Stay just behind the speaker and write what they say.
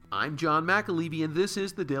I'm John McAlevey, and this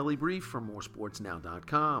is the Daily Brief from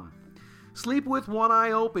moresportsnow.com. Sleep with one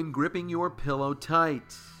eye open, gripping your pillow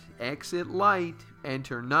tight. Exit light,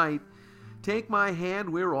 enter night. Take my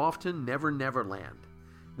hand, we're off to Never Never Land.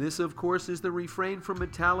 This, of course, is the refrain from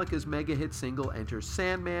Metallica's mega-hit single Enter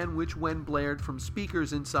Sandman, which when blared from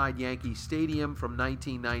speakers inside Yankee Stadium from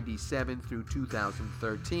 1997 through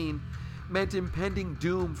 2013, meant impending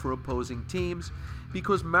doom for opposing teams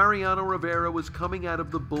because Mariano Rivera was coming out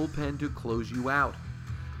of the bullpen to close you out.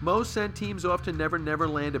 Most sent teams off to Never Never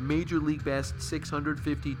Land a Major League best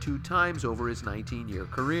 652 times over his 19-year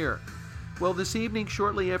career. Well, this evening,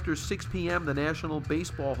 shortly after 6 p.m., the National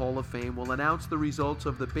Baseball Hall of Fame will announce the results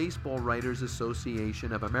of the Baseball Writers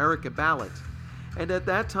Association of America ballot. And at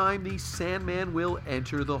that time, the Sandman will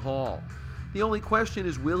enter the hall. The only question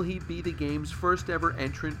is, will he be the game's first ever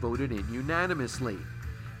entrant voted in unanimously?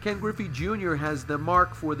 Ken Griffey Jr. has the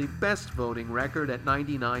mark for the best voting record at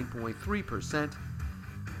 99.3%.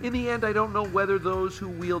 In the end, I don't know whether those who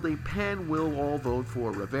wield a pen will all vote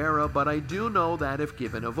for Rivera, but I do know that if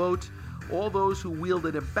given a vote, all those who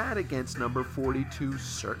wielded a bat against number 42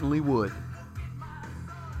 certainly would.